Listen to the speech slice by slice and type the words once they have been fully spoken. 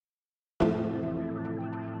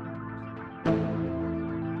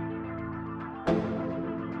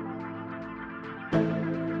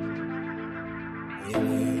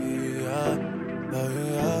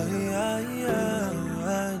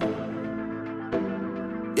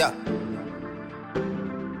Yeah.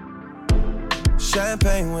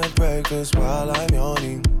 Champagne with breakfast while I'm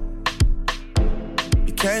yawning.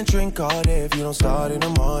 You can't drink all day if you don't start in the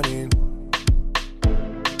morning.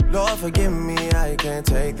 Lord forgive me, I can't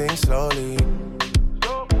take things slowly.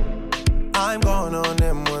 I'm going on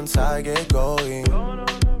them once I get going.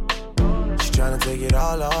 She's trying to take it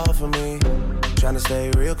all off of me, trying to stay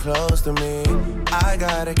real close to me. I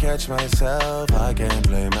gotta catch myself, I can't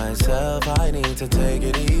blame myself. I need to take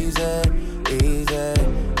it easy, easy,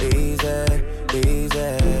 easy,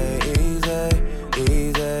 easy, easy,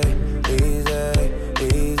 easy, easy,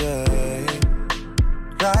 easy.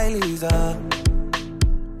 Right, Lisa,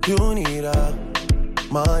 you need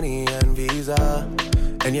money and visa,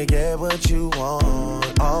 and you get what you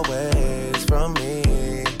want always from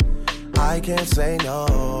me. I can't say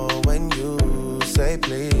no when you say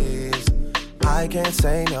please. I can't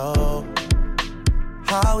say no.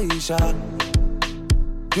 Howisha,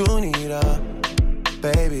 you need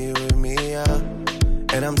baby with me,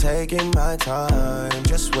 and I'm taking my time.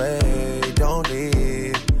 Just wait, don't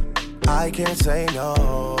leave. I can't say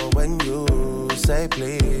no when you say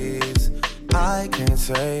please. I can't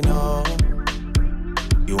say no.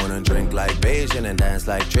 You wanna drink like Beijing and dance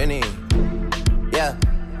like Trini? Yeah.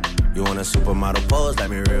 You want a supermodel pose like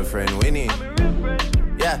my real friend Winnie?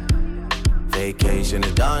 Yeah. Vacation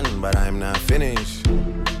is done, but I'm not finished.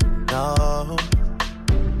 No.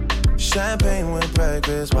 Champagne with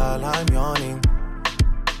breakfast while I'm yawning.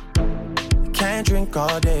 You can't drink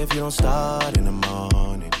all day if you don't start in the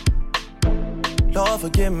morning. Lord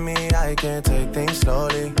forgive me, I can't take things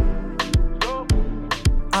slowly.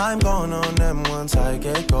 I'm going on them once I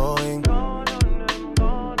get going.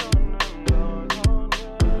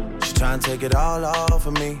 She's trying to take it all off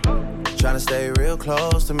of me, trying to stay real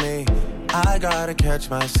close to me. I gotta catch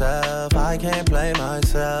myself, I can't blame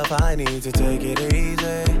myself. I need to take it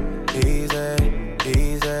easy, easy,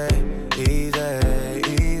 easy, easy,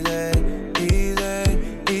 easy, easy,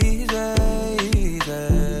 easy,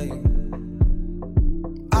 easy.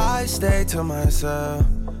 I stay to myself,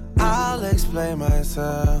 I'll explain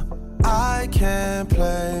myself. I can't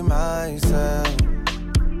play myself.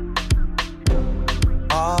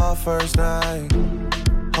 Our first night,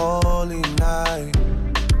 holy night,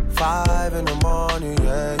 5 in the morning,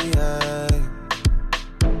 yeah, yeah.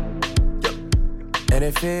 And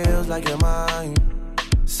it feels like you're mine.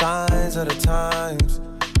 Signs of the times,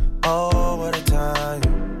 oh, what a time.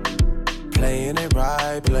 Playing it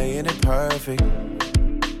right, playing it perfect.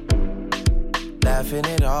 Laughing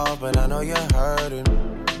it off, but I know you're hurting.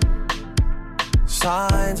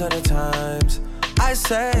 Signs of the times, I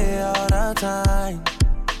say all the time.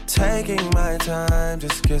 Taking my time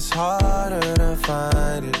just gets harder to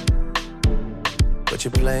find it. But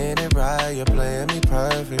you're playing it right, you're playing me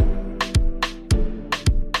perfect.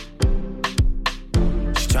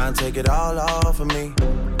 She's trying to take it all off of me,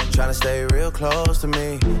 trying to stay real close to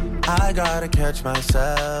me. I gotta catch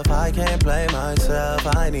myself, I can't blame myself.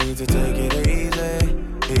 I need to take it easy,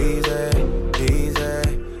 easy,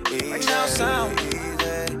 easy, easy. Right now sound.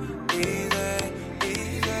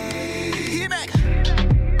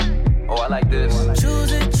 Oh, I like this.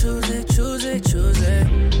 Choose it, choose it, choose it, choose it.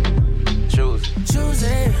 Choose. Choose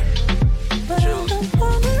it. But Choose. I don't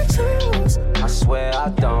wanna choose. I swear I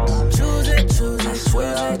don't. Choose it, choose it, I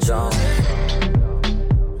swear I don't.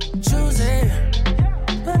 Choose it.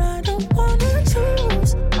 But I don't wanna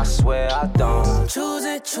choose. I swear I don't. Choose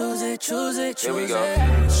it, choose it, choose it, choose Here we go.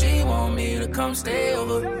 it. She want me to come stay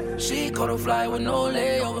over. She caught a flight with no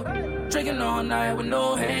layover. Drinking all night with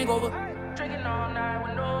no hangover.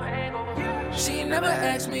 She never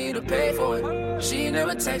asked me to pay for it. She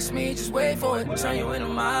never text me, just wait for it. Turn you into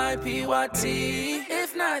my PYT.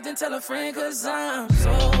 If not, then tell a friend, cause I'm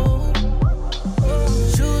so.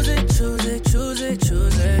 Choose it, choose it, choose it,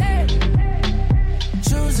 choose it.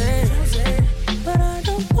 Choose it, but I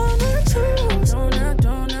don't wanna choose.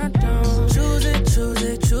 Don't. Choose it, choose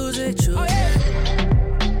it, choose it, choose it.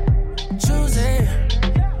 Choose it,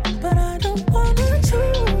 but I don't wanna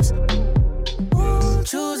choose.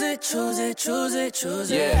 Choose it, choose it, choose it,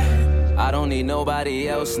 choose it. Yeah, I don't need nobody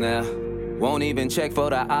else now. Won't even check for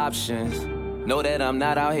the options. Know that I'm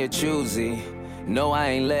not out here choosy. No, I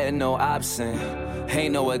ain't letting no option.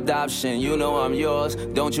 Ain't no adoption, you know I'm yours.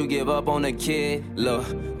 Don't you give up on the kid.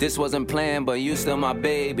 Look, this wasn't planned, but you still my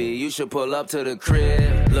baby. You should pull up to the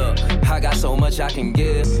crib. Look, I got so much I can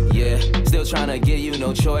give. Yeah, still trying to give you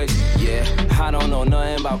no choice. Yeah, I don't know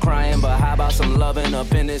nothing about crying, but how about some loving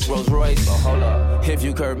up in this Rolls Royce? Oh, hold up. If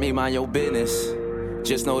you curb me, mind your business.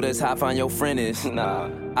 Just know this how fine your friend is. Nah,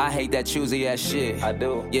 I hate that choosy ass shit. I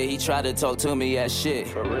do. Yeah, he tried to talk to me as shit.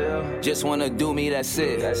 For real? Just wanna do me, that's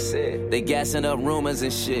it. That's it. They gassing up rumors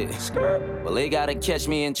and shit. Skirt. Well, they gotta catch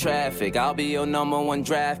me in traffic. I'll be your #1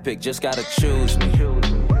 draft pick. Just gotta choose me.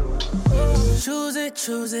 Choose it,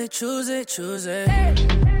 choose it, choose it, choose it.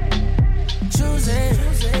 Choose it.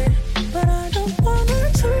 But I don't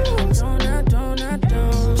wanna choose.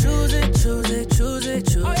 Don't. Choose it, choose it, choose it,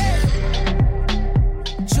 choose it.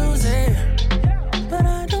 Choose it. But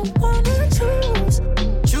I don't wanna choose.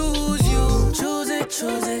 Choose you. Choose it,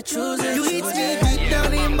 choose it, choose it. You hit me deep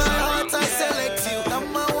down in my heart, I select you.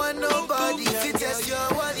 #1, nobody. If it is your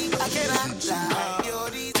body, I cannot lie. You're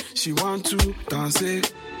the. She want to dance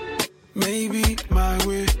it. Maybe my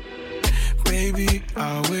way, baby,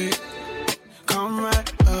 I'll wait. Come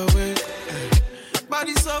right away.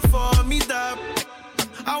 Body so for me that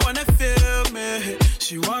I wanna feel me.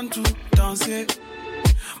 She want to dance it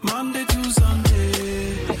Monday to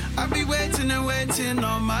Sunday. I be waiting and waiting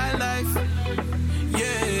all my life.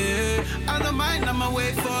 Yeah, I don't mind, I'ma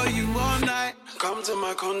wait for you all night. Come to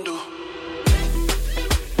my condo.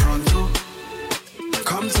 Pronto.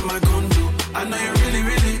 Come to my condo. I know you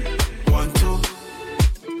really want to.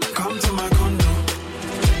 Come to my condo.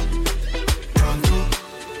 Pronto.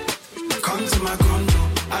 Come to my condo.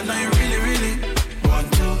 I know you really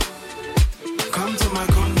want to. Come to my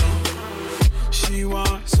condo. She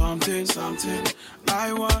want something.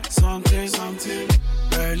 I want something.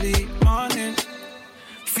 Early morning.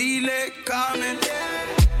 Feel it coming.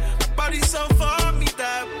 Body so for me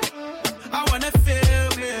that I wanna feel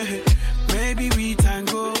me. Maybe we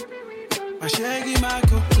tango. My shaggy, my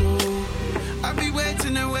cocoa. I be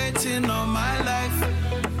waiting and waiting all my life.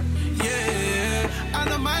 Yeah, I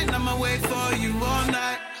don't mind, I'ma wait for you all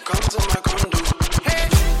night. Come to my condo. Hey,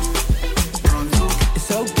 pronto. It's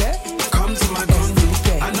okay. Come to my condo.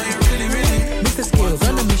 I know you really. Mr. Skills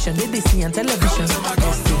on a mission, did they see on television?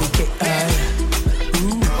 STK.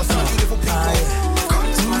 What's up, beautiful people? Come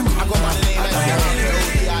to my condo. I got my name and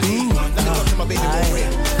let me talk to my baby boy.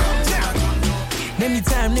 Name the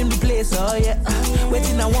time, name the place, oh yeah.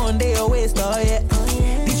 Waiting a one day or waste, oh yeah.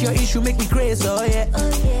 This your issue, make me crazy, oh yeah.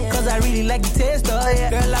 Cause I really like the taste, oh yeah.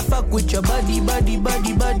 Girl, I fuck with your body. Body,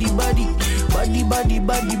 body, body, body. Body, body,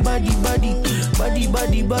 body, body, body. Body,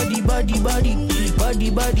 body, body, body, body. Body,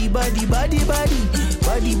 body, body, body, body.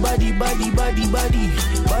 Body, body, body, body, body.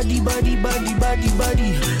 Body, body, body, body, body.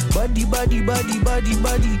 Body, body, body, body,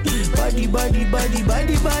 body. Body, body, body,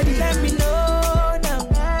 body, body. Let me know now.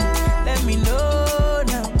 Let me know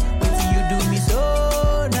now. What do you do me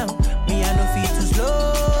so now? Me, I no feel to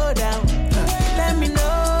slow down. Let me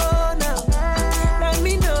know now. Let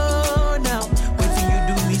me know now. What do you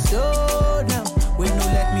do me so now? When you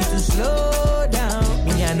let me to slow down.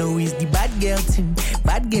 Me, I know it's the bad girl thing.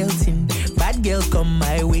 Bad girl thing. Bad girl come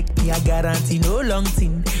my way. Me, I guarantee no long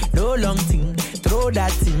thing. No long thing. Throw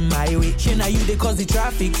that in my way. She now you they cause the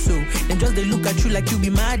traffic so. Then just they look at you like you be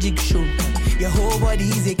magic show. Your whole body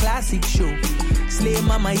is a classic show. Slay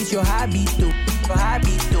mama is your habit too. Your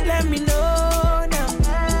habit too. Let me know now.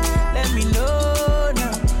 Let me know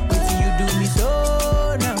now. What do you do me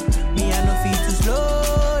so now? Me I no feel to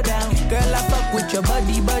slow down. Girl I fuck with your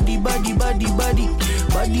body, body, body, body, body.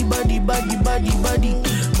 Body, body, body, body, body.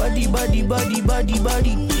 Body, body, body, body,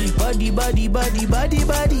 body. Body, body, body, body,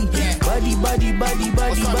 body. Body, body, body,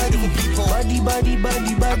 body, body. Body, body,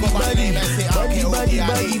 body, body, body. Body, body,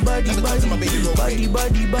 body, body, body. Body,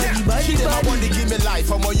 body, body, body. She never want to give me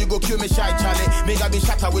life, or you go kill me shy, Charlie. Make I be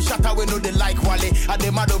shatter, we know they like Wale. I dey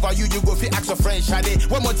mad over you, you go fi ask a friend, Shade.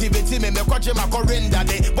 What motivating me kwache my correnda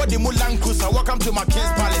day. Body Mulan Kusa, welcome to my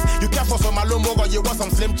King's Palace. You care for some alomo or you want some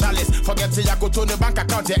slim chalice. Forget to go to the bank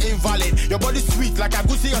account, you're invalid. Your body sweet like a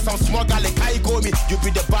goosey or some small garlic. I go me, you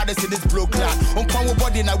be the baddest in this blue class. On power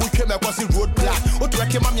body now we came across the road black. What you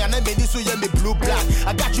reckon, mommy, and I made this so you me blue black.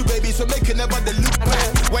 I got you, baby, so make you never the look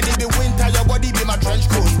back. When it be winter, your body be my trench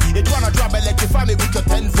coat. It wanna drop electrify me with your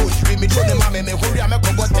 10 foot. With me show the mommy, me hurry, I make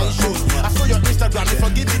up 10 shows. I saw your Instagram, if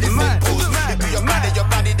forgive me the same post. It be your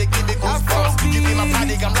body, they give me goosebumps. You be my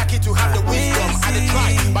body, I'm lucky to have the wisdom. I dey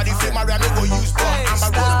try, but if you marry, I go use them. I'm a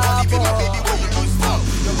rose body, be my baby, when you lose them.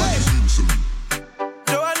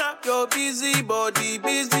 Joanna, your busy body,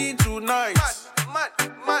 busy tonight. Mad.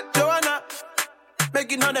 Joanna,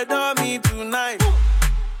 making all the dummy tonight.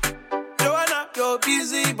 Joanna, your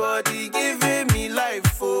busy body, giving me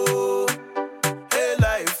life, oh. Hey,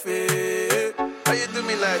 life, hey. How you do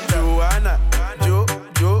me like Joanna?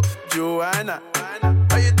 Joanna.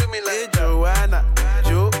 How you do me like Joanna?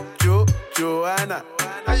 Joanna.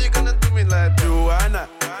 How you gonna do me like Joanna?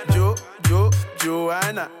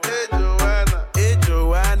 Joanna. Hey, Joanna.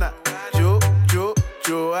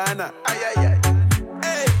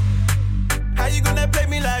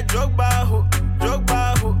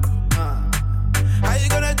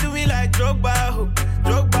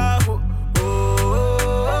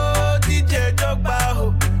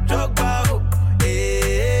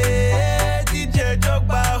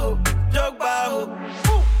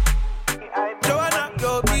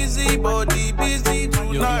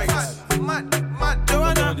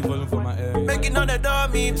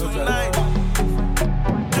 me tonight.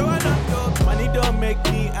 Money don't make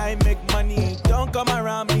me, I make money. Don't come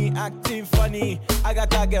around me acting funny. I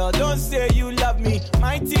got a girl, don't say you love me.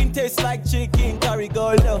 My team tastes like chicken curry.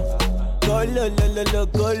 Go low, go low, low, low,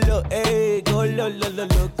 go low, hey, go low, low,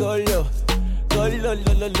 low, go low, go low,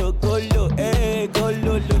 low, low, go low, hey, go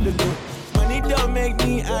low, low, low. Money don't make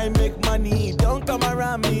me, I make money. Don't come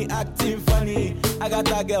around me acting funny. I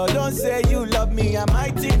got a girl, don't say you love me. And my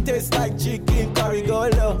team tastes like chicken curry. Go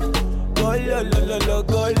low, go low, low, low,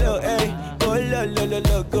 go low, hey, go low, low,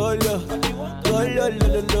 low, go low, go low,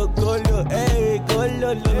 low, go low, hey, go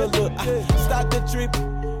low, low. Start the trip,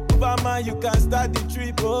 Obama, you can start the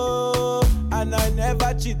trip, oh. And I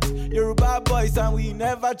never cheat. You're bad boys and we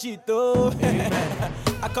never cheat, oh.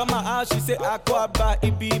 I come my house, she say Aquaba.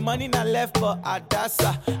 It be money not left for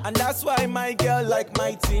Adasa. And that's why my girl like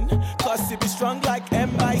my teen. Cause it be strong like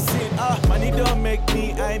M-Bison. Money don't make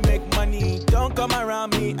me, I make money. Don't come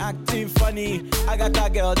around me acting funny. I got a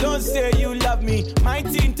girl, don't say you love me. My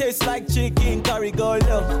teen tastes like chicken curry. Go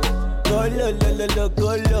low, go low, low, low,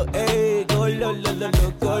 go low, hey, go low, low, low,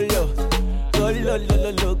 go low, go low,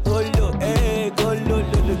 low, low, go low, hey, go low,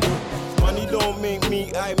 low, low. Money don't make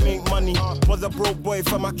me, I make money. Was a broke boy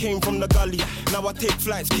from I came from the gully. Now I take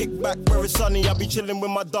flights, kick back where it's sunny. I be chilling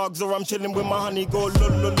with my dogs or I'm chilling with my honey. Go low,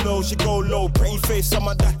 low, low, she go low. Pretty face, some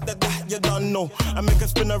of that, you don't know. I make her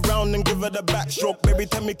spin around and give her the backstroke. Baby,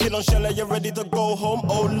 tell me kid on Shella, you ready to go home?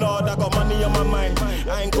 Oh Lord, I got money on my mind.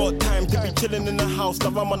 I ain't got time to be chilling in the house. Now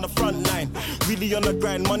I'm on the front line, really on the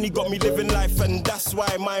grind. Money got me living life, and that's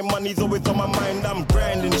why my money's always on my mind. I'm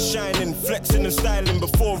grinding, shining, flexing and styling.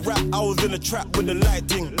 Before rap, I was in the trap with the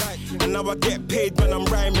lighting, and now I get paid when I'm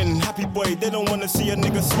rhyming. Happy boy, they don't wanna see a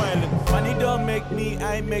nigga smiling. Money don't make me,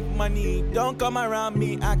 I make money. Don't come around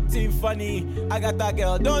me acting funny. I got that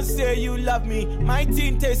girl, don't say you love me. My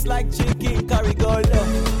team tastes like chicken curry. Go low,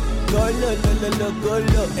 go low, low, low, go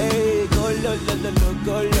low, hey, go low, low, low,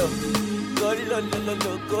 go low, go low,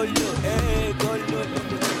 low, go low, hey, go low,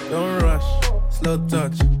 low. Don't rush, slow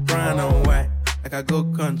touch, brown and white. Like I go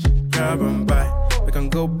country, grab and buy. We can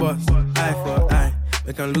go bust, eye for eye.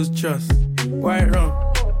 We can lose trust. White rum,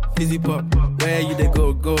 fizzy pop. Where you they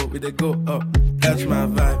go, we they go up. Catch my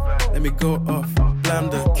vibe, let me go off. Blam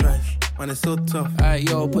the drive, man it's so tough. Alright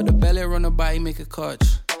yo, put the belly on the body, make a catch.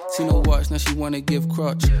 See no watch, now she wanna give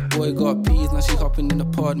crutch. Boy got peas, now she hopping in the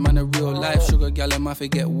pod. Man a real life sugar gal, and my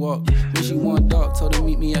forget what. When she want dark, told her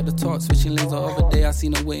meet me at the top. Switching lanes the other day, I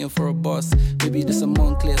seen her waiting for a bus. Maybe this a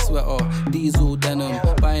Moncler sweater, diesel denim.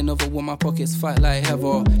 Buy another one, my pockets fat like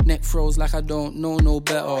heather. Neck froze like I don't know no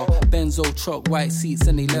better. Benzo truck, white seats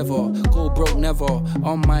and they leather. Go broke never,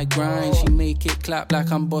 on my grind. She make it clap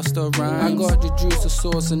like I'm Busta Rhymes. I got the juice, the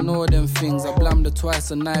sauce and all them things. I blammed her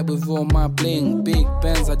twice a night with all my bling. Big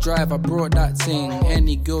Benz, I drive, I brought that thing.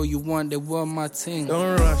 Any girl you want, they want my thing.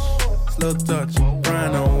 Don't rush, slow touch,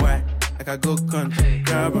 brown and white. Like I go country,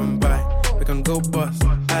 grab and buy. We can go bust,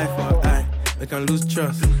 eye for eye. We can lose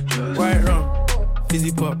trust. White rum,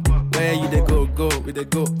 fizzy pop. Where you they go, we they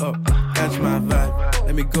go up. Catch my vibe,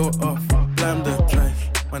 let me go off. Blam the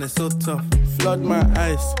drive, man it's so tough. Flood my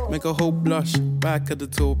eyes, make a whole blush. Back of the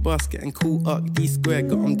tour bus, getting cool up. D-square,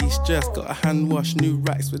 got on de-stress. Got a hand wash, new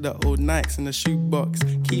racks with the old Nikes in the shoebox.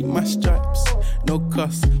 Keep my stripes, no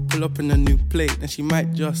cuss. Pull up in a new plate, then she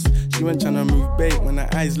might just. She went tryna move bait when her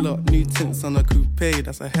eyes locked. New tints on a coupe,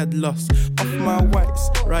 that's a head loss. Off my whites,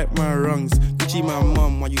 right my wrongs. Gucci my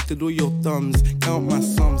mum, while you twiddle your thumbs. Count my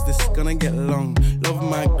sums, this is gonna get long. Love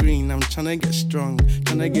my green, I'm tryna get strong.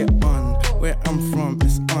 Tryna get on, where I'm from,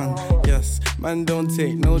 it's on. Yes, man don't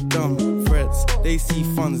take no dumb threats. They see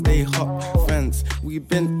funds, they hop fence. We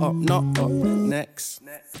been up, not up. Next.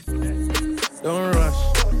 Don't rush,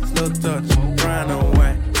 slow touch, brown and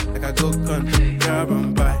white. Like I go country, grab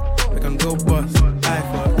and buy. We can go bust, eye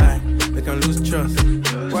for eye. We can lose trust.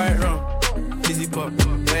 White rum, fizzy pop.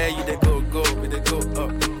 Where you they go, we they go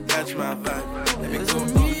up. Catch my vibe, let me go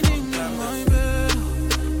up.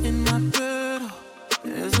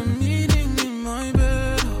 There's a meeting in my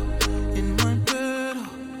bed, in my bed.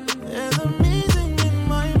 There's a meeting in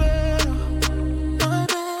my bed, my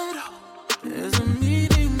bed. There's a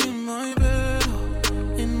meeting in my bed,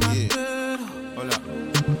 in my bed. Hold up.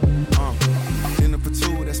 Dinner for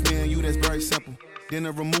two, that's me and you, that's very simple.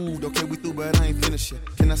 Dinner removed, okay, we through, but I ain't finished yet.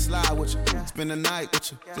 Can I slide with you? Spend the night with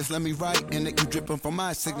you. Just let me write, and it you dripping from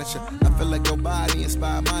my signature. I feel like your body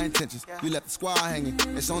inspired my intentions. You left the squad hanging,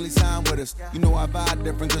 it's only time with us. You know I vibe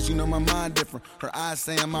different, cause you know my mind different. Her eyes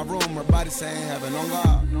say in my room, her body saying heaven on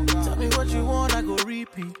God. Tell me what you want, I go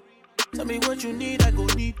repeat. Tell me what you need, I go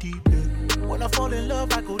deep, deep. When I fall in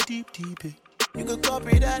love, I go deep, deep. You could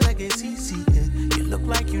copy that like it's easy, yeah. You look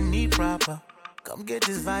like you need proper. Come get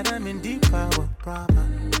this vitamin D power, proper.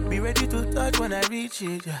 Be ready to touch when I reach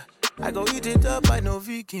it, yeah. I go eat it up, I know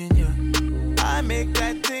vegan, yeah. I make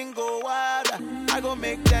that thing go wilder. I go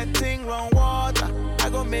make that thing run water. I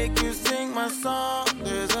go make you sing my song.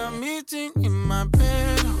 There's a meeting in my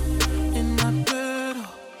bed, in my bed.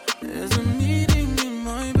 There's a meeting in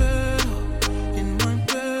my bed, in my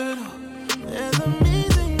bed. There's a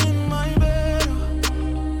meeting in my bed,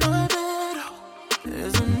 my bed.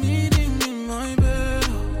 There's a meeting in my bed,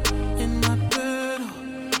 in my bed,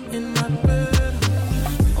 in my bed.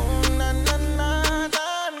 Oh na na na na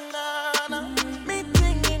na na.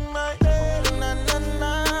 Meeting in my bed, na na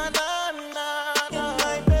na na na na.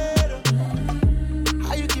 My bed.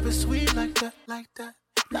 How you keep it sweet like that, like that?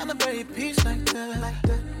 Down the very peace like that, like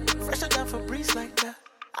that. Fresher than Febreze like that.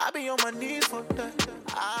 I be on my knees for that.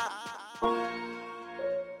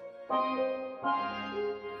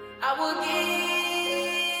 I will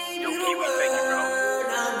give you the world.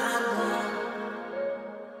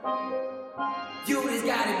 You just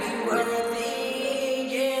gotta be worthy.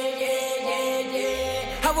 Yeah, yeah, yeah,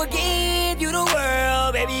 yeah. I will give you the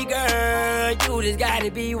world, baby girl. You just gotta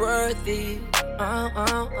be worthy.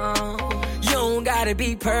 You don't gotta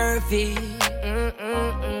be perfect.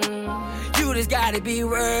 You just gotta be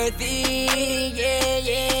worthy. Yeah,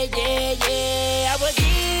 yeah, yeah, yeah. I will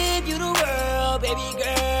give you the world, baby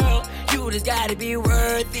girl. You just gotta be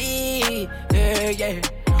worthy. Yeah, yeah.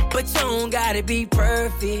 But you don't gotta be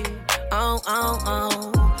perfect.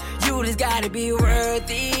 You just gotta be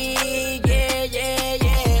worthy. Yeah, yeah,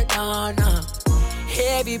 yeah. No, no.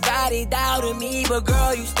 Everybody doubted me, but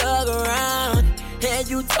girl, you stuck around. And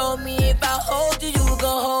you told me if I hold you, you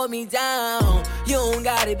gon' hold me down. You don't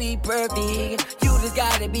gotta be perfect, you just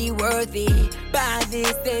gotta be worthy. Buy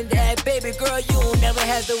this and that, baby girl, you don't never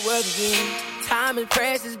have to work again. Time is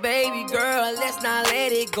precious, baby girl, let's not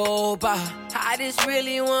let it go by. I just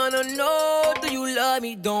really wanna know, do you love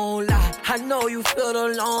me? Don't lie. I know you feel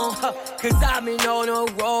alone, cause I've been on a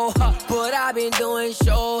roll, but I've been doing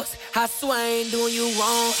shows. I swear I ain't doing you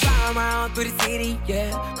wrong. Fly around through the city,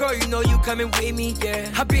 yeah. Girl, you know you coming with me, yeah.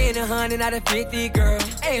 I been 100 out of 50, girl.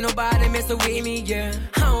 Ain't nobody messing with me, yeah.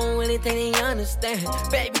 I don't really think they understand.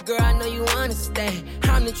 Baby girl, I know you understand.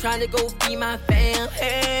 I'm just trying to go feed my fam.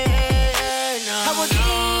 Hey, no. I will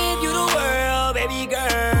give you the world, baby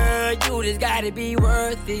girl. You just gotta be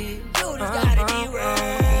worthy. You just gotta be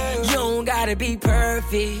worthy. You don't gotta be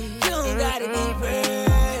perfect. You don't gotta be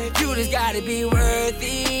perfect. You just gotta be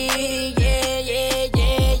worthy. Yeah, yeah,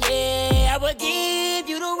 yeah, yeah. I will give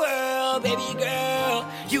you the world, baby girl.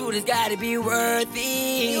 You just gotta be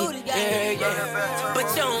worthy. Yeah, yeah. But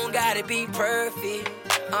you don't gotta be perfect.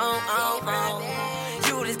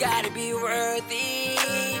 You just gotta be worthy.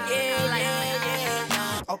 Yeah, yeah,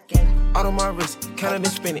 yeah. Okay. Out on my wrist, counted and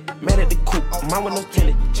spin it. Mad at the coupe, mine with no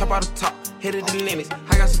tenant. Chop out the top, hit it the limits.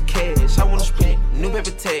 I got some cash, I wanna spend it. New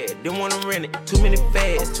paper tag, didn't wanna rent it. Too many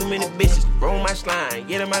fads, too many bitches. Roll my slime,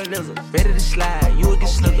 get in my lizard. Ready to slide, you a get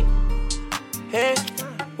slicker. Hey,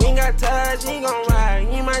 we ain't got ties, you ain't gon' ride.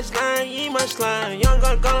 You ain't my slime, you ain't my slime. Young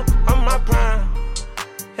gun, I'm my prime.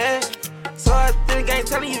 Hey, so I think I ain't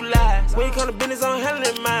telling you lies. When you come to business, I'm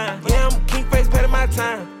handling mine. Yeah, I'm king face, pay my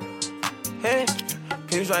time. Hey.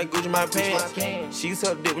 Pins like Gucci my pants. She used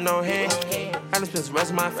to dip with no hand. I just spent the rest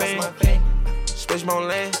of my fame. Spaceship on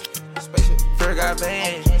land. Fair got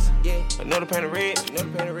bands. Another pan of red.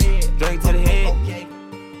 Drink to the head.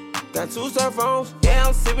 Got 2 cell phones. Yeah,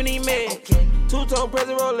 I'm sipping these meds. 2-tone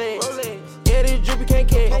present Rolex. Yeah, this drippy can't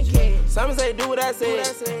catch. Simon say do what I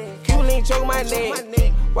said. Cuban link choke my neck.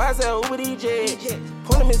 Why I say Uber DJ?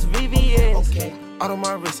 Point them is VVS. Out on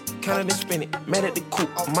my wrist, counted and spin it. Mad at the coupe,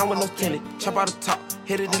 mine with no tenant. Chop out the top,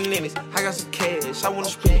 hit it the limits. I got some cash, I wanna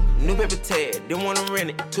spend it. New paper tag, didn't wanna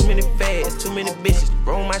rent it. Too many fads, too many bitches.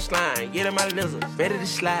 Roll my slime, get in my lizard. Ready to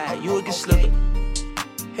slide, you a get slicker.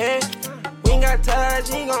 Hey, we ain't got ties,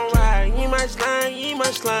 you ain't gon' ride. You ain't my slime, you ain't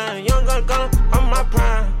my slime. Young gun, I'm my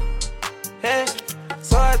prime. Hey,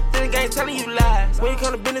 so I think I ain't telling you lies. When you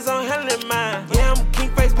come to business, I'm handling mine. Yeah, I'm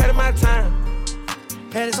king face, patting my time.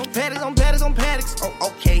 Paddocks on paddocks on paddocks on paddocks. Oh,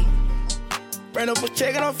 okay. Ran up a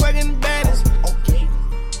check and I'm fucking baddest. Okay.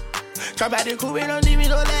 Drop out the coupe and don't leave me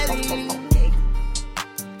no daddy. Okay.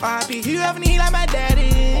 RIP, you have any like my daddy.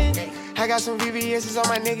 Okay. I got some VVS's on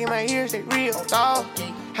my neck and my ears, they real, dawg.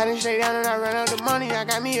 Okay. I done straight down and I run out the money, I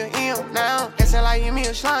got me a M now. SLI give me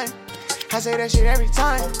a slime. I say that shit every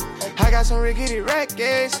time. I got some rickety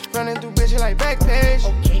records, running through bitches like Backpage.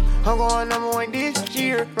 Okay. I'm going #1 this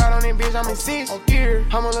year. Right on that bitch, I'm in 6th gear.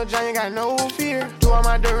 I'm a little giant, got no fear. Do all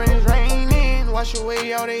my dirt when it's raining. wash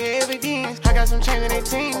away all the evidence. I got some change in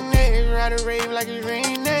 18 days, ride a rave like it's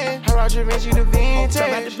raining. I route your bitch, you the vintage. I'm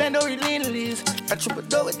at the bando relentless. I triple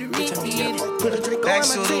double with the repeat. Put a drink on my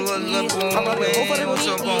teeth. I'm about to go for the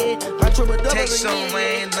weekend. I triple double with the some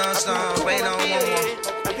rain, non-stop, rain on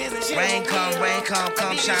one. Rain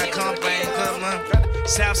come, shine, come, rain, come on.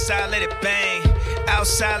 Southside, let it bang.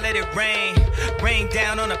 Outside, let it rain. Rain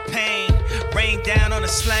down on the pain. Rain down on the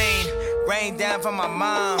slain. Rain down for my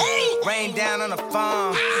mom. Rain down on the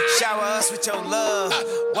farm. Shower us with your love.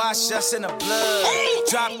 Wash us in the blood.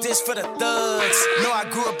 Drop this for the thugs. Know I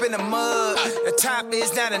grew up in the mud. The top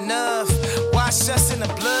is not enough. Wash us in the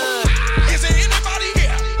blood. Is there anybody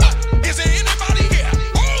here? Is there anybody here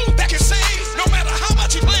that can say no matter how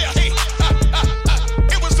much you play?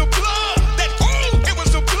 It was the blood that. It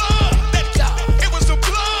was the blood that. It was the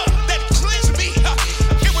blood that cleansed me.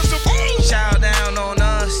 It was the blood. Shout down on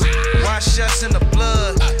us. Wash us in the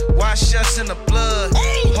blood. Wash us in the blood.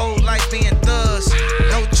 Whole life being thugs.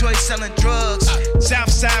 No choice selling drugs.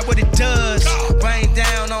 Southside, what it does. Rain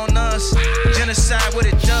down on us. Genocide, what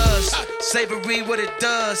it does. Slavery, what it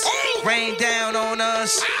does. Rain down on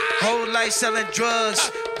us. Whole life selling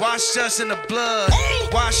drugs. Wash us in the blood.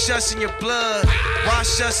 Wash us in your blood.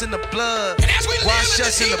 Wash us in the blood. Wash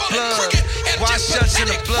us in the blood. Wash us in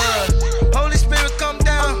the blood. Holy Spirit, come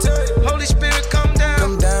down. Holy Spirit, come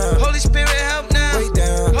down. Holy Spirit, help now.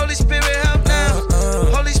 Holy Spirit, help now.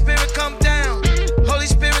 Holy Spirit, come down. Holy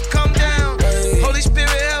Spirit, come down. Holy Spirit,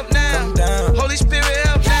 help now. Holy Spirit,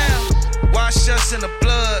 help now. Wash us in the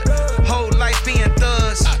blood. Whole life being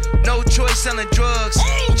thugs. No choice selling drugs.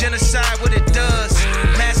 Genocide, what it does.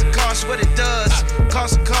 Mass cost, what it does.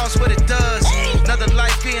 Cost, what it does. Another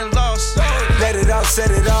life being lost. Let it off,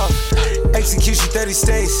 set it off. Execution 30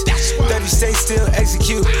 states. 30 states still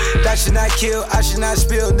execute. That should not kill, I should not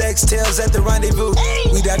spill. Next tales at the rendezvous.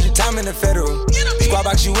 We dodge your time in the federal. Squad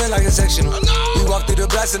box you in like a sectional. We walk through the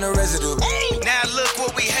blast in the residue. Now look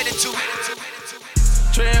what we headed to.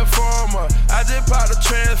 Transformer, I just popped a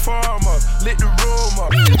transformer. Lit the room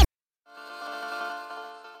up.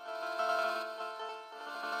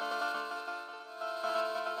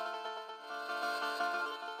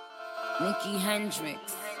 Nikki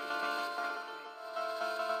Hendrix.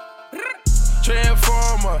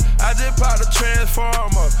 Transformer, I just popped a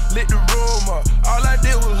transformer. Lit the room up. All I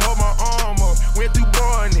did was hold my arm up. Went through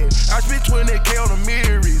Barney. I spent 20K on the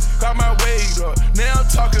Marys. Got my weight up. Now I'm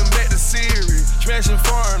talking back to Siri. Smashing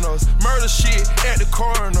foreigners. Murder shit at the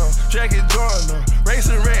corner. Jackie Joyner.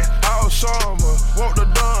 Racing rats all summer. Walk the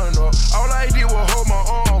dawn up. All I did was hold my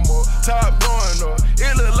arm up. Top going up.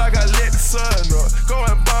 It look like I let the sun up.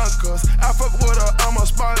 Going bonkers. I fuck with her, I'm a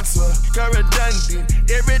sponsor. Got redundant.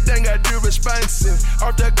 Everything I do responsive.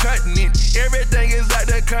 Off the continent. Everything is like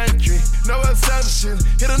the country. No assumptions.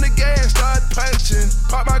 Hit on the gas, start punching.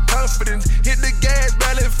 Pop my confidence. Hit the gas,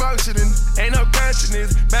 barely functioning. Ain't no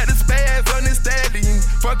consciousness. Back to spaz on this stallion.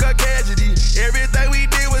 Fuck a tragedy. Everything we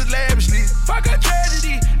did was lavishly. Fuck a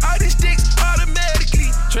tragedy. All these sticks automatically.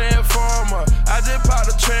 Transformer. I just popped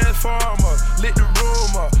a transformer. Lit the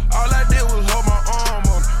room up. All I did was hold my arm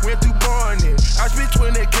up. Went through Barney. I spent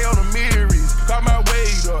 20K on the Marys. Got my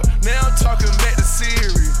weight up. Now I'm talking back to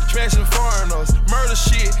Siri. Smashing foreigners. Murder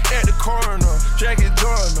shit at the corner. Jackie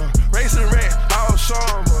Joyner. Racing rats all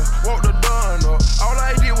summer. Walk the dawn up. All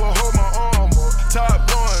I did was hold my arm up. Top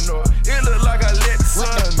going up. It look like I let the sun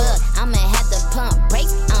up. I'ma have to pump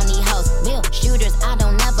brakes on these hoes. Real shooters, I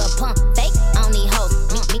don't never pump fake on these hoes.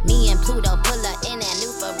 Me and Pluto pull up in that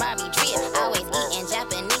new Ferrari drip. Always eating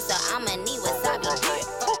Japanese, so I'ma need wasabi drip.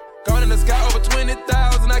 Gone in the sky over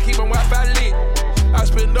 20,000. I keep on Wi-Fi lit. I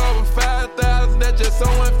spend over 5,000. That's just so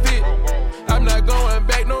unfit. I'm not going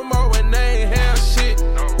back no more when they ain't have shit.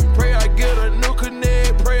 Pray I get a new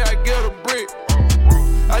connect. Pray I get a brick.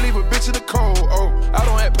 I leave a bitch in the cold. Oh, I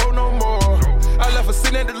don't have pro no more. I left her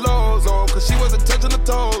sitting at the lows. Oh, cause she wasn't touching the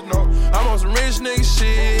toes. No, I'm on some rich nigga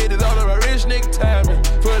shit. It's all about rich nigga timing.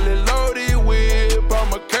 Fully loaded whip.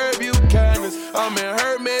 I'ma curb you kindness. I'm in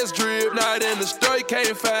Hermes drip. Not in the store, you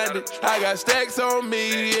can't find it. I got stacks on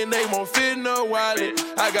me and they won't fit in no wallet.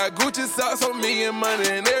 I got Gucci socks on me and money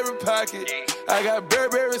in every pocket. I got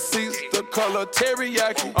Burberry seats, the color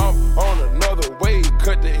teriyaki. I'm on another wave,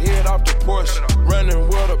 cut the head off the Porsche. Running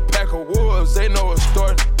with a pack of wolves, they know it's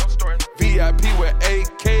starting. VIP with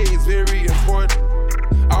AKs, very important.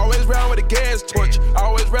 Always round with a gas torch,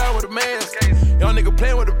 always round with a mask. Young nigga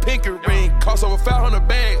playing with a pinky ring, cost over 500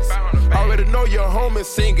 bags. Already know your homies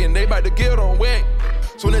singing, they bout to get on wet.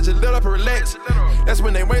 Soon as you lit up and relax, that's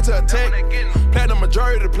when they wait to attack. Platinum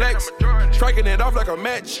majority of the plaques, striking it off like a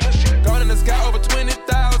match. Gone in the sky over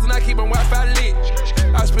 20,000, I keep on Wi-Fi lit.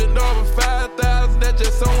 I spend over 5,000.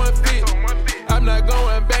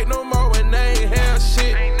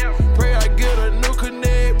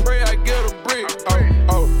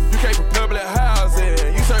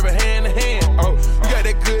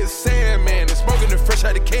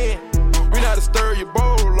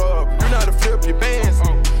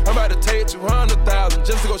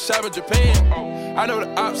 I know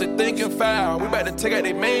the ops are thinking foul. We about to take out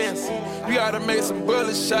their mans. You gotta make some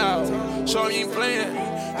bullets shout. Show me you ain't playing.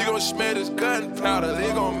 You gon' smell this gunpowder.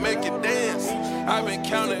 They gon' make you dance. I've been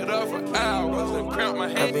counting it up for hours and cramp my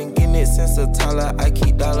head. I've been getting it since a toddler. I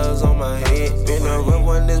keep dollars on my head. Been a real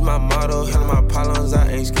one is my motto. Handle my problems, I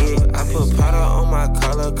ain't scared. I put powder on my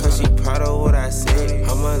collar, cause she proud of what I said.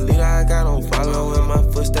 I'm a leader, I got on follow in my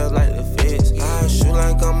footsteps like the feds. I shoot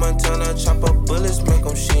like I'm Montana, chop up bullets, make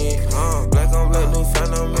them shit. Black on black, new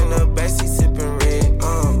phantom in the backseat sipping red.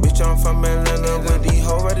 Bitch, I'm from Atlanta with these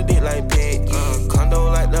hoes ready dick like pet. Condo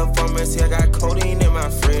like the pharmacy, I got codeine in my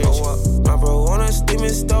fridge. My bro on a steaming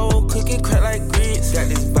stove, cooking crack like grits. Got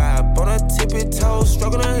this vibe on a tippy toe,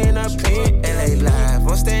 struggling in a pit. LA live,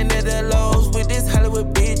 I'm staying at the Lowe's with this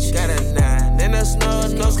Hollywood bitch. Got a 9 and a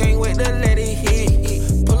snub nose, can't wait to let it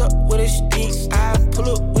hit. Pull up with a stick, I pull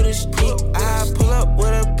up with a stick. I pull up with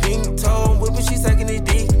a pink toe, whipping, she sucking it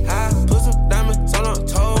dick. I put some diamonds on her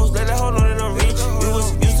toes, let her hold on and I'm rich. We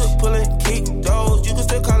was used to pulling kick doors, you can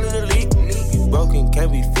still call it a leak. Broken,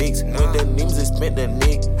 can't be fixed. With the names and spent the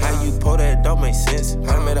nick. How you pull that don't make sense.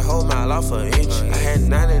 I made a whole mile off an inch. I had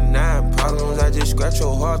 99 problems, I just scratch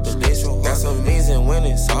your heart the list. Got some knees and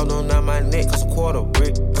winning, salt on out my neck, cause a quarter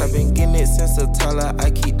brick. I've been getting it since a toddler, I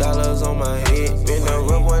keep dollars on my head. Been a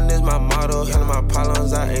real one is my motto, handle my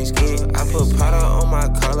problems, I ain't scared. I put powder on my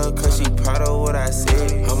collar, cause she proud of what I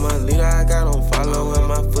said. I'm a leader, I got on follow in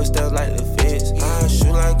my footsteps like the feds. I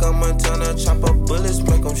shoot like I'm Montana, chop up bullets,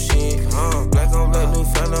 make them shit. Black on black, new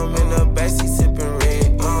phantom in the backseat sipping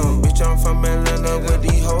red. Bitch, I'm from Atlanta with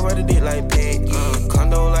these hoes ready dick like pet.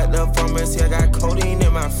 Condo like the pharmacy, I got codeine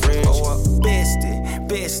in my fridge.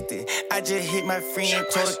 Bestie, I just hit my friend,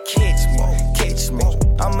 told her catch me.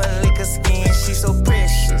 I'ma lick her skin, she so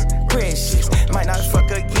precious. Might not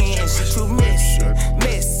fuck again, she too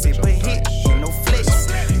messy, but hit me, no flex.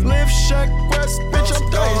 Live Shack West, bitch,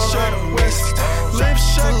 I'm dying Shack West. Live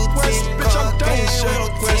Shack West, bitch, I'm dying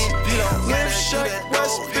Shack West. Live Shack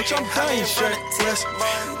West, bitch, I'm dying Shack West.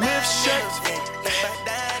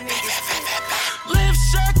 Live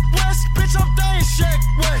Shack West, bitch, I'm dying Shack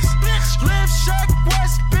West. Live Shack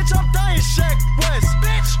West, bitch, I'm dying Shack West.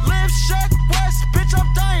 Live Shack West, bitch,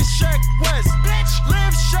 I'm dying Shack West. Live Shack West, bitch, I'm dying Shack West.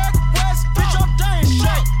 Live Shack West, bitch, I'm dying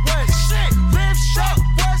Shack West. Live Shack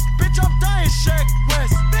West, bitch, I'm dying Shack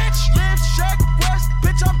West. Live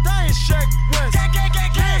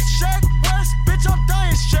Shack West, bitch, I'm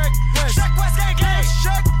dying Shack West. Live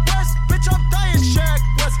Shack West, bitch, I'm dying Shack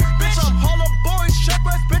West. Bitch, I'm Harlem boy, Shack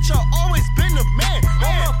West, bitch, I always been the man.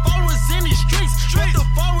 All my followers in these streets, with the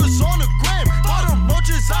followers on the gram. All them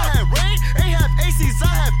roaches, I had rain, ain't have ACs, I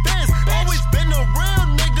had bands. Always been a real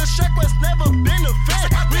nigga, Shack West never been a fan.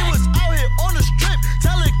 We was out here on the strip,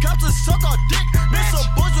 telling cops to suck our dick. Then some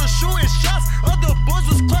boys was shooting shots, other boys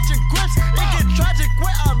was clutching grips. It get tragic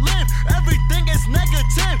where I live, everything is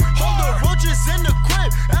negative. Hold the roaches in the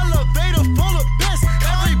crib, elevator full of bits.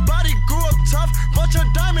 Everybody grew up tough, bunch of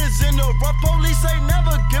diamonds in the rough. Police ain't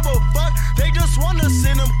never give a fuck, they just wanna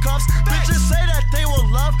send them cuffs. Bitches say that they will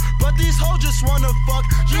love, but these hoes just wanna fuck.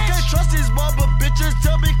 You can't trust these mother bitches,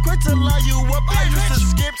 they'll be quick to lie you up. I used to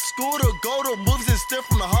skip school to go to movies and steal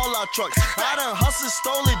from the haul-out trucks. I done hustled,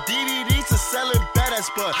 stolen DVDs to selling badass,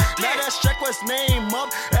 but now that Shack West name up,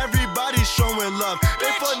 everybody's showing love.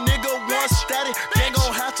 If a nigga wants static, they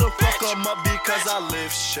gon' have to fuck him up because I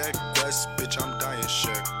live Shack West, bitch, I'm dying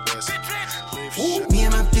Shack West. Me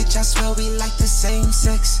and my bitch, I swear we like the same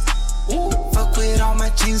sex. Fuck with all my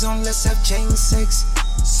chains on, let's have chain sex.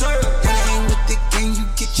 Gotta hang with the gang, you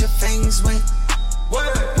get your fangs wet.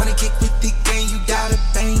 Wanna kick with the gang, you gotta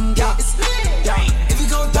bang it. If you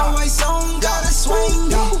go the white zone, gotta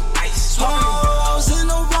swing it. Hoes in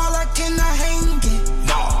a wall, I cannot hang it.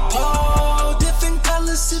 Oh, different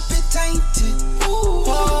colors, sip it tainted.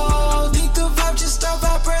 Oh, think the vibe just start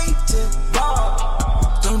vibrating.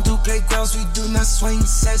 Don't do playgrounds, we do not swing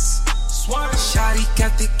sets. Shawty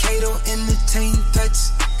got the Kato in the tame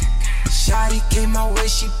touch. Shawty came my way,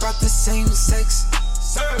 she brought the same sex.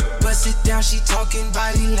 Bust it down, she talking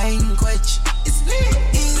body language. It's lit.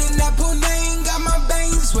 Eating that pudding, got my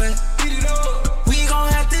bangs wet. We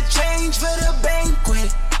gon' have to change for the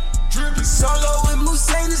banquet. Solo with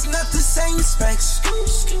Musain is not the same specs.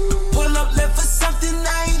 Pull up left for something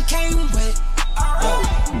I ain't came with. Whoa,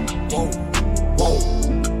 whoa, whoa,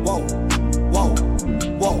 whoa, whoa,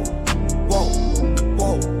 whoa, whoa,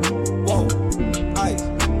 whoa, whoa, aye,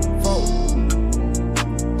 whoa,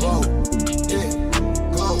 whoa, yeah,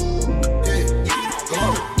 go, yeah, go.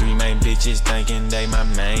 3 main bitches, bitches thinking they my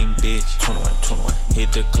main bitch. 21.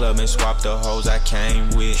 Hit the club and swap the hoes I came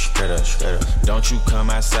with. Straight up. Don't you come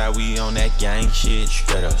outside, we on that gang shit.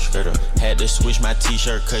 Straight up. Had to switch my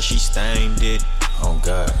t-shirt cause she stained it. Oh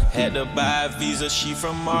God. Had to buy a visa, she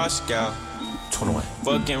from Moscow. 21.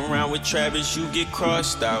 Fucking around with Travis, you get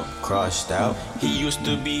crossed out. He used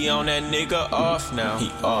to be on that nigga off now. He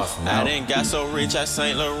off now. I done got so rich, I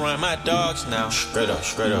Saint Laurent my dogs now. Straight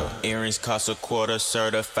up. Earrings cost a quarter,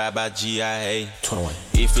 certified by GIA. 21.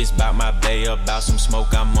 If it's about my bay, about some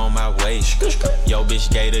smoke, I'm on my way. Yo, bitch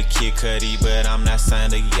gave the Kid Cudi, but I'm not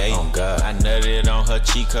signed to Ye. Oh God. I nutted on her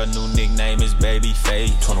cheek, her new nickname is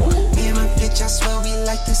Babyface. 21. Me and my bitch, I swear we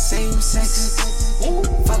like the same sex.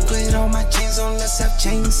 Fuck with all my chains on, let's have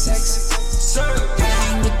chain sex. Gotta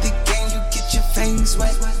hang with the gang, you get your fangs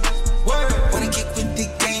wet. Wanna kick with the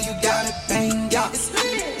gang, you gotta bang.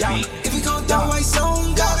 If we go down white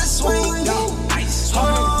zone, gotta swing.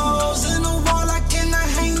 Holes in the wall, I cannot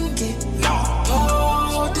hang it.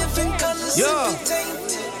 Oh, different colors, yeah.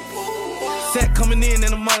 Set coming in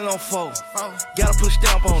and the money on fold. Gotta put a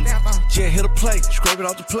stamp on it. Jet hit a plate, scrape it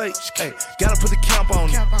off the plate. Hey, gotta put the camp on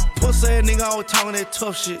it. Pussy ass nigga always talking that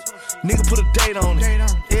tough shit. Nigga put a date on it.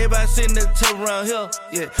 Everybody sitting at the table around here.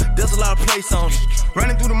 Yeah, there's a lot of place on it.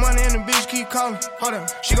 Running through the money and the bitch keep calling. Hold up,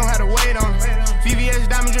 she gon' have to wait on it. VVS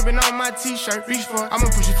diamond dripping on my t-shirt. Reach for it,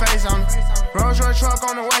 I'ma put your face on it. Rolls Royce truck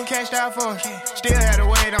on the way, cashed out for it. Still had to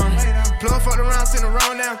wait on it. Plug for the round, send a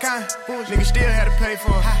roll down kind. Nigga still had to pay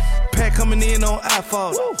for it. Pack coming in on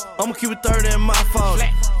iPhone. I'ma keep it 30 in my fault.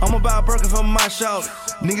 I'ma buy a Birkin for my shout.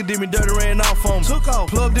 Nigga did me dirty, ran off on me. Took off.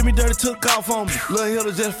 Plug did me dirty, took off on me. Lil'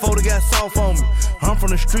 Hilda just folded, got soft on me. I'm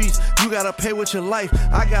from the streets, you gotta pay with your life.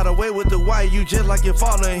 I got away with the white, you just like your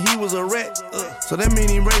father and he was a rat. So that mean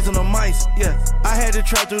he raising the mice, yeah. I had to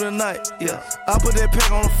try through the night, yeah. I put that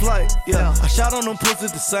pack on the flight, yeah. I shot on them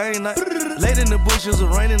pussies the same night. Late in the bushes, a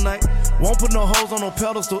rainy night. Won't put no hoes on no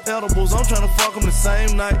pedestals, edibles. I'm tryna fuck them the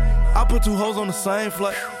same night. I put 2 hoes on the same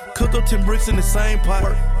flight. Cooked up 10 bricks in the same pot.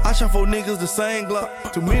 I shot 4 niggas the same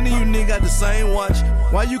Glock. Too many of you niggas got the same watch.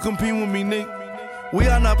 Why you compete with me, nigga? We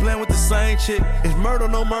are not playing with the same chick. It's murder,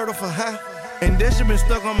 no murder for high. And that shit been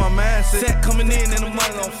stuck on my mindset. Set coming in and the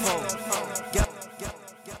money on phone.